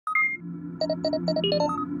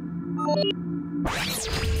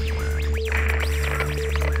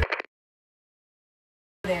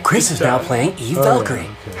Chris is now playing Eve Valkyrie. Yeah,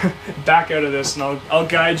 okay. Back out of this, and I'll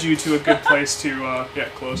guide you to a good place to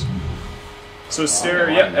close. So stare,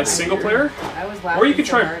 at single player, or you could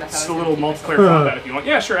try just a little multiplayer combat if you want.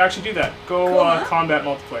 Yeah, sure, actually do that. Go cool, combat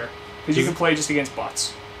multiplayer, because you can play just against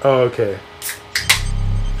bots. Oh, okay.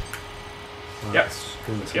 Yes.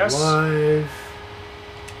 Yes. Live.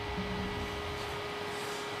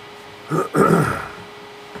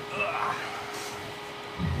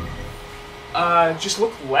 Just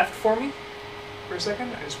look left for me for a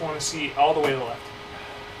second. I just want to see all the way to the left.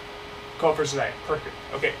 Coop versus I. Perfect.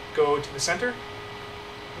 Okay, go to the center.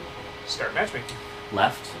 Start matchmaking.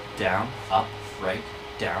 Left, down, up, right,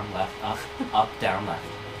 down, left, up, up, down, left.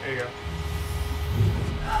 There you go.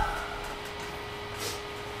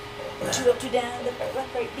 2 up, 2 down,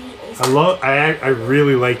 left, right, B, A. I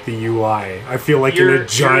really like the UI. I feel like in a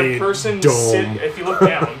giant dome. If you look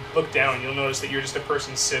down, you'll notice that you're just a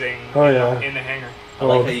person sitting in the hangar. I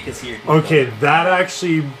like how you can see your okay, that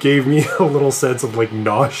actually gave me a little sense of like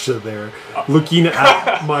nausea there. Looking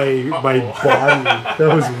at my body, that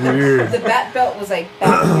was weird. The bat belt was like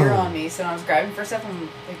back here on me, so when I was grabbing for stuff, I'm like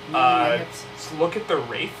moving my hips. So look at the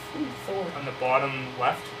Wraith on the bottom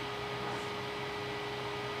left.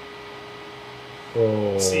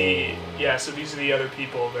 Oh. See, so these are the other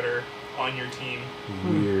people that are on your team.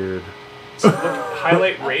 Weird. So look,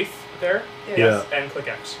 highlight Wraith there, and click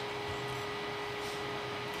X.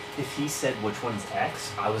 If he said which one's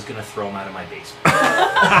X, I was gonna throw him out of my basement.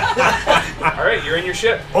 Alright, you're in your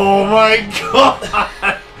ship. Oh my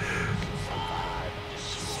god!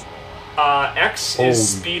 X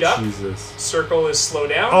is speed up. Jesus. Circle is slow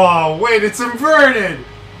down. Oh wait, it's inverted!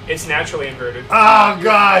 It's naturally inverted. Oh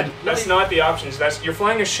god! That's not the options. You're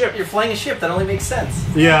flying a ship. You're flying a ship. That only makes sense.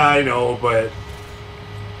 Yeah, I know, but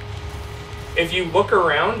if you look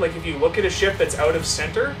around, like if you look at a ship that's out of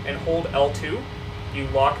center and hold L2, you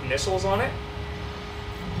lock missiles on it.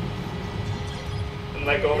 And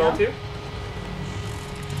let go of L2.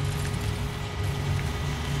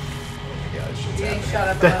 Oh my god, shit's happening. Shut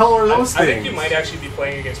up. The hell are those things? I think you might actually be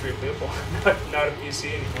playing against real people, not a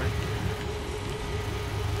PC anymore.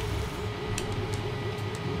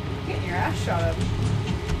 Getting your ass shot up.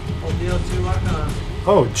 Hold the L2 lock on.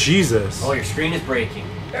 Oh Jesus! Oh, your screen is breaking.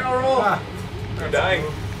 Barrel roll. You're dying.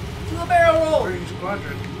 Do a barrel roll. Green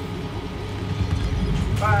squadron.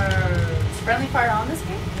 Fire. Friendly fire on this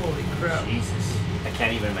game? Holy crap. Jesus. I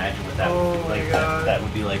can't even imagine what that Oh would be like. my God. That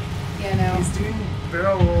would be like. Yeah, no. He's doing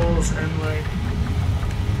barrel rolls and like.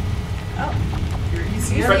 Oh. Your Use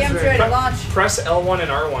ECM the M2 to launch. Press L1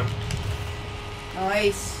 and R1.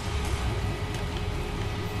 Nice.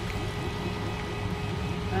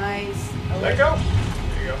 Nice. Let go.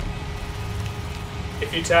 There you go.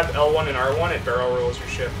 If you tap L1 and R1, it barrel rolls your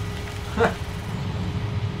ship.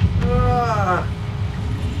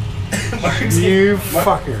 You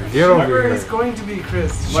fucker! Get over Whoever here! is going to be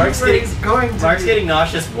Chris. Mark's Mark's getting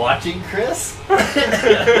nauseous watching Chris.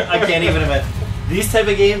 I can't even imagine. These type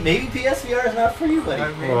of games, maybe PSVR is not for you, buddy.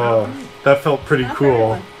 Oh, that felt pretty Not for cool.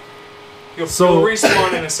 everyone. You'll So-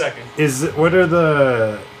 respawn in a second. What are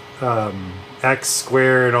the X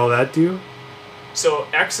square and all that do? So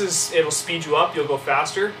X it'll speed you up, you'll go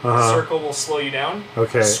faster. Circle will slow you down.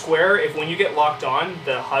 Okay. Square, when you get locked on,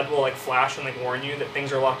 the HUD will like flash and like warn you that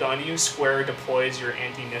things are locked onto you. Square deploys your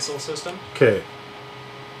anti-missile system. Okay.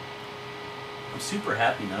 I'm super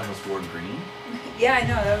happy none of us wore green. Yeah, I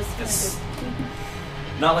know. That was It's- kind of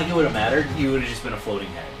Not like it would have mattered. You would have just been a floating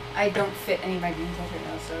head. I don't fit any of my green toes right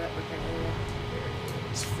now, so that worked out really well.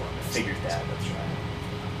 It's fun. Figured that. That's right.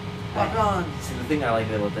 Lock on. See, the thing I like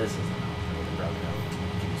about this is the browser. It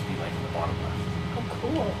can just be like in the bottom left. Oh,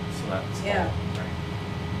 cool. So that's Yeah.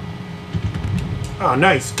 all right. Oh,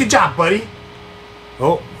 nice. Good job, buddy.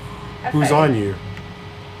 Oh, who's F5. on you?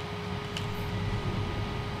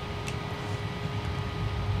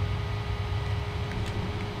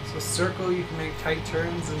 So circle, you can make tight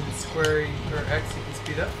turns, and square or X, you can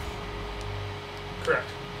speed up. Correct.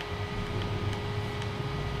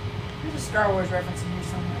 There's a Star Wars reference in here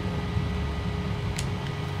somewhere.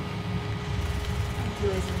 I'm too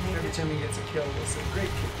lazy to make Every it. time he gets a kill, we'll say, "Great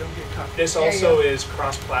kid, don't get caught." This There you also go. is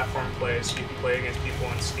cross-platform play, so you can play against people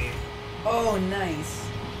on Steam. Oh, nice.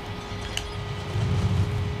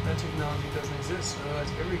 That technology doesn't exist, otherwise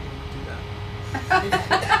every game would do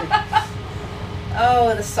that.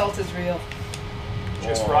 Oh, the salt is real.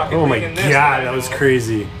 Just Rocket Oh my League in this. god, that was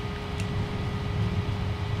crazy.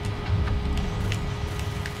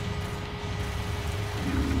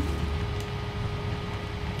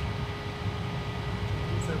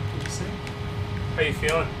 Is that what you say? How you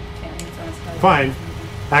feeling? Fine.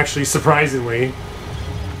 Actually, surprisingly.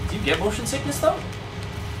 Do you get motion sickness though?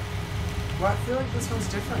 Well, I feel like this one's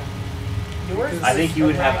different. Yours? I think you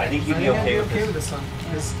would have. I think you'd be okay with with this. this one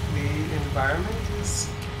because the environment is.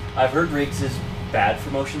 I've heard Riggs is bad for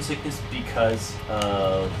motion sickness because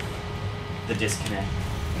of the disconnect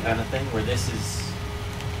kind of thing. Where this is.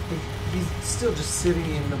 He's still just sitting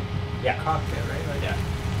in the cockpit, right? Like, Yeah.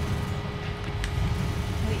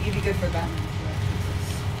 I think you'd be good for that.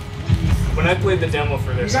 When I played the demo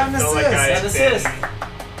for this, I felt like I had assist. been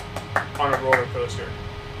on a roller coaster.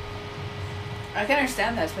 I can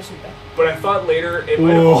understand that, especially with that. But I thought later it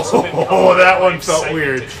might have also been that one felt excitement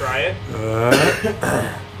weird. to try it.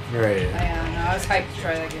 Right. I was hyped to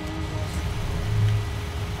try that game.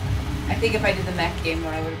 I think if I did the mech game, though,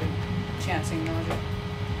 I would have been chancing nausea.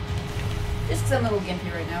 Just because I'm a little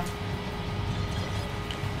gimpy right now.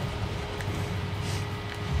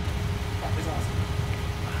 That was awesome.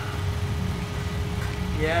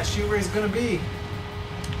 Yeah, shoot where he's gonna be.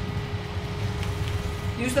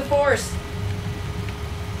 Use the force.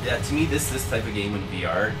 Yeah, to me, this type of game in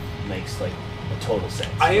VR makes like a total sense.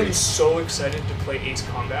 I am so excited to play Ace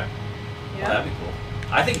Combat. Oh, that'd be cool.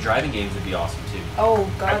 I think driving games would be awesome too.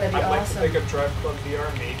 Oh god, that'd be I'd like to awesome. pick up Drive Club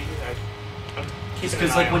VR, maybe. I'm keeping Because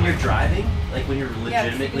an like eye when on you're it. driving, like when you're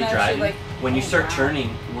legitimately you can actually, driving, like, when you oh, start wow. turning,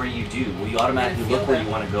 what do? Well, you automatically feel look where that.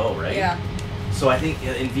 you want to go, right? Yeah. So I think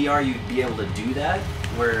in VR you'd be able to do that,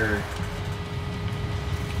 where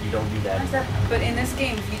you don't do that. How's that? But in this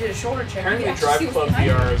game, if you did a shoulder check, you Apparently could actually see Drive what's Club behind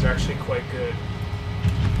you. VR is actually quite good.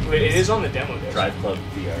 Wait, it is on the demo disc. Drive Club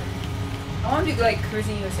VR. I want to do like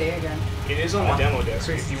Cruising USA again. It is on the demo disc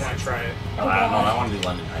if you want to try it. Oh, I don't know. I want to do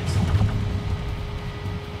London Heights.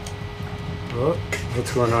 Oh,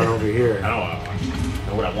 what's going on over here? I don't know what I want. I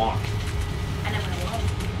know what I want. I never know.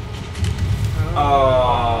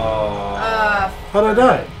 Oh. How'd I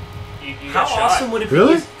die? You How got shot. awesome would it be?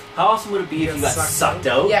 Really? How awesome would it be if you got sucked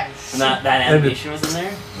out? Yeah. And that animation was in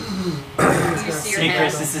there? You see your Hey hand.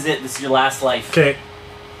 Chris, this is it. This is your last life. Okay.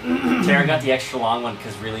 Tara got the extra long one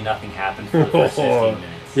because really nothing happened for the first 15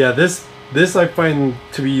 minutes. Yeah, this I find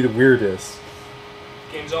to be the weirdest.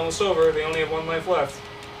 Game's almost over. They only have one life left.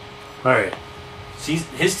 All right.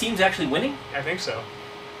 His team's actually winning? I think so.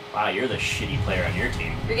 Wow, you're the shitty player on your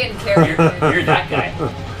team. You're getting carried. You're that guy.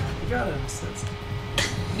 You got it in a sense.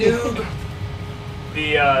 Noob.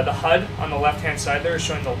 The HUD on the left-hand side there is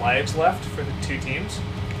showing the lives left for the two teams.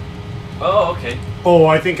 Oh, okay. Oh,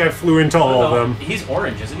 I think I flew into all of them. He's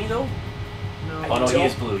orange, isn't he, though? No. Oh, no, he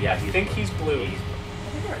is blue. Yeah, I think he's blue.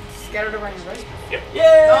 Scattered around your right. Yep.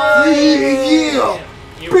 Yeah!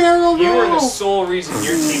 You were the sole reason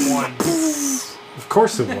your team won. Of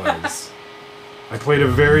course it was. I played a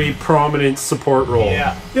very prominent support role.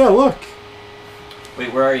 Yeah. Yeah, look.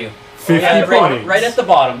 Wait, where are you? 50 yeah, points. right at the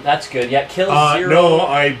bottom. That's good. Yeah, kill 0. No,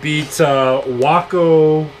 I beat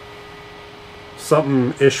Wako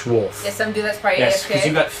something-ish wolf. Yeah, some dude that's probably Yes, AFK. because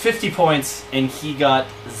you got 50 points and he got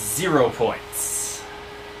 0 points.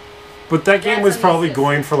 But that game That's was probably unnecessary.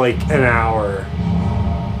 going for like an hour.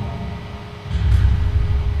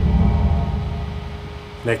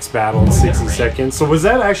 Next battle in 60 seconds. So was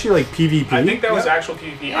that actually like PvP? I think that was actual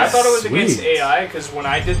PvP. I thought it was against Sweet. AI because when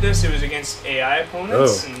I did this, it was against AI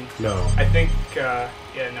opponents. Oh, And no. I think, yeah,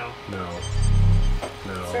 no. No.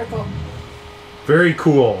 Circle. Very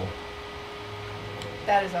cool.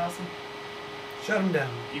 That is awesome. Shut him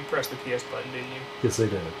down. You pressed the PS button, didn't you? Yes, I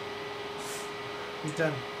did. He's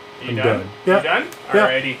done. Are you I'm done? done. Yeah. You done? Yeah,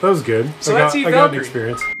 Alrighty. that was good. So I let's see got an Valkyrie.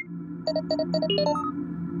 experience.